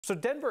So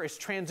Denver is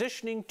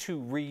transitioning to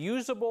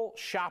reusable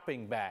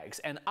shopping bags,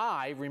 and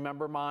I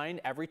remember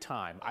mine every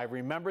time. I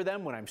remember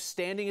them when I'm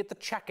standing at the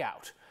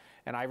checkout,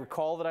 and I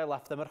recall that I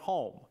left them at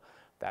home.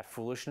 That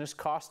foolishness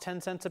costs 10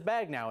 cents a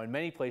bag now in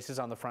many places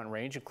on the Front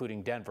Range,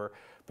 including Denver,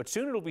 but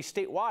soon it'll be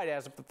statewide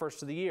as of the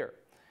first of the year.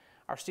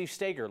 Our Steve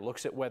Stager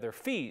looks at whether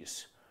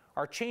fees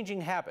are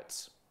changing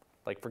habits,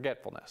 like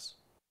forgetfulness.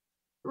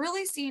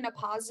 Really seeing a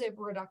positive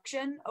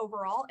reduction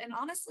overall, and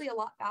honestly a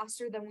lot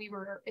faster than we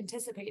were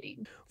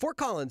anticipating. Fort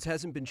Collins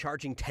hasn't been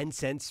charging 10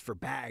 cents for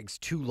bags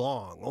too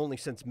long, only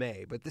since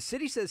May, but the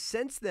city says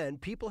since then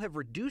people have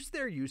reduced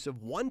their use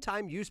of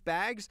one-time use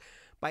bags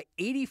by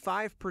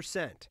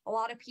 85%. A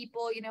lot of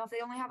people, if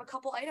they only have a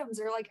couple items,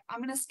 they're like, I'm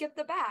going to skip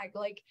the bag.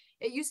 Like,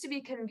 it used to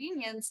be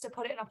convenience to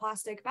put it in a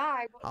plastic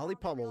bag. Holly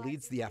Pummel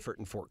leads the effort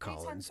in Fort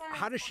Collins.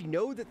 How does she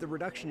know that the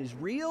reduction is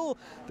real?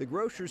 The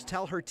grocers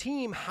tell her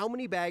team how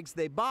many bags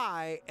they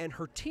buy, and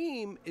her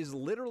team is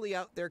literally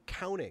out there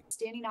counting.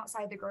 Standing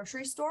outside the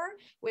grocery store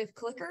with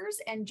clickers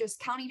and just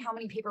counting how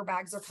many paper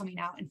bags are coming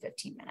out in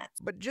 15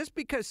 minutes. But just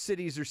because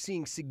cities are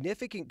seeing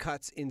significant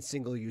cuts in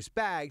single-use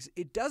bags,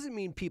 it doesn't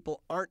mean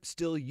people aren't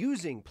still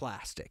using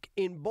plastic.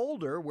 In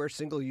Boulder, where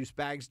single-use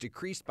bags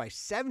decreased by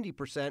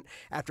 70%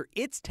 after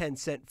its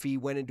 10-cent fee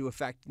went into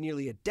effect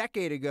nearly a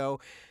decade ago,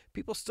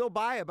 people still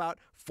buy about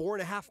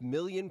 4.5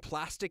 million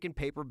plastic and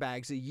paper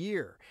bags a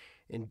year.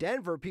 In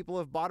Denver, people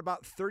have bought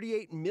about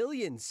 38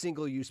 million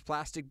single-use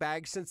plastic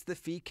bags since the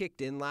fee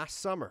kicked in last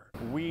summer.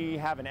 We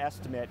have an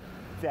estimate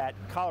that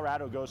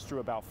Colorado goes through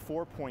about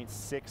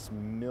 4.6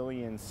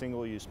 million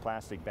single-use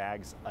plastic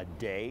bags a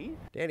day.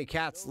 Danny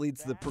Katz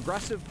leads the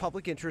Progressive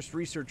Public Interest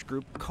Research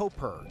Group,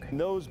 COPERG.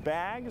 Those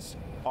bags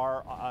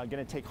are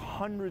going to take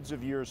hundreds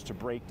of years to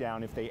break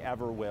down if they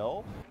ever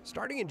will.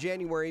 Starting in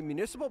January,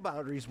 municipal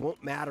boundaries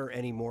won't matter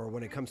anymore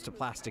when it comes to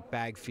plastic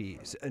bag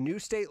fees. A new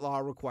state law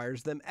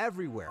requires them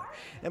everywhere.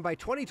 And by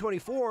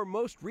 2024,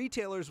 most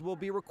retailers will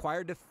be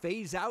required to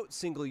phase out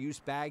single-use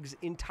bags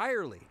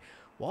entirely.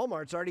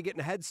 Walmart's already getting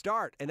a head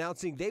start,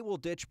 announcing they will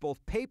ditch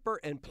both paper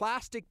and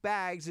plastic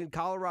bags in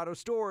Colorado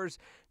stores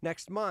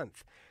next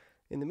month.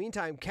 In the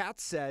meantime,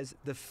 Katz says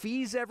the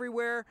fees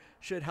everywhere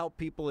should help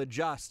people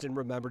adjust and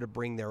remember to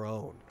bring their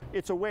own.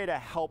 It's a way to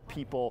help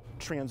people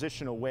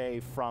transition away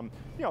from,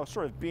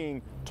 sort of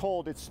being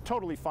told it's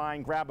totally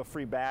fine, grab a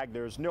free bag,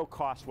 there's no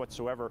cost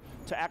whatsoever,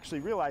 to actually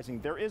realizing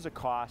there is a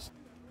cost.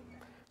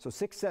 So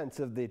 6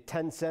 cents of the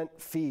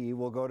 10-cent fee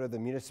will go to the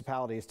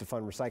municipalities to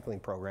fund recycling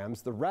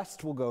programs. The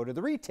rest will go to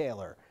the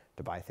retailer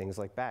to buy things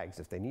like bags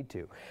if they need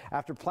to.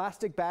 After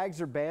plastic bags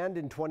are banned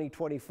in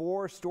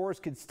 2024, stores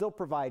could still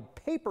provide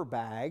paper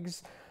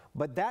bags,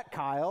 but that,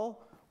 Kyle,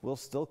 will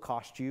still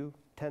cost you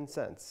 10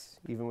 cents,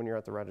 even when you're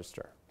at the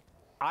register.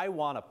 I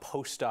want to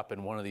post up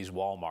in one of these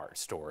Walmart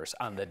stores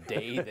on the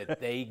day that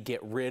they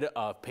get rid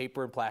of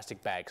paper and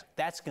plastic bags.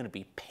 That's going to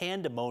be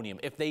pandemonium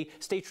if they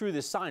stay true to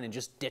this sign and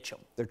just ditch them.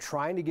 They're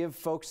trying to give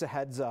folks a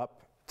heads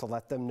up to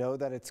let them know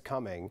that it's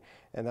coming.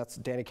 And that's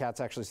Danny Katz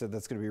actually said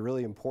that's going to be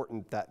really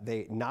important, that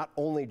they not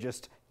only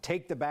just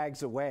take the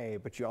bags away,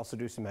 but you also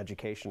do some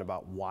education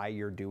about why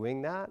you're doing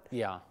that.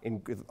 Yeah.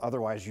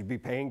 Otherwise, you'd be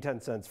paying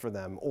 10 cents for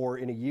them, or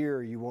in a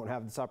year, you won't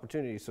have this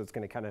opportunity. So it's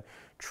going to kind of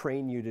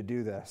train you to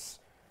do this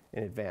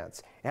in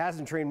advance. It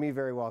hasn't trained me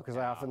very well because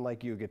I often,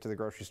 like you, get to the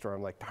grocery store,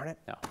 I'm like, darn it.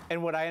 No.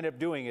 And what I end up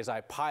doing is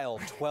I pile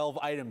 12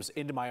 items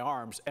into my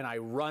arms and I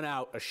run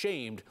out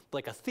ashamed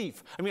like a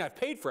thief. I mean, I've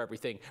paid for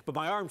everything, but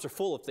my arms are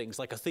full of things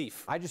like a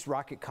thief. I just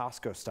rock it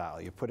Costco style.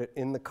 You put it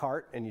in the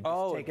cart and you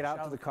just take it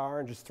out to the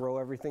car and just throw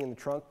everything in the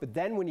trunk. But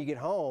then when you get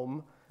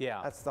home,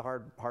 that's the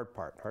hard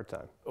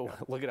time. Oh, yeah.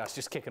 Look at us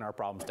just kicking our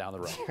problems down the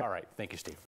road. All right. Thank you, Steve.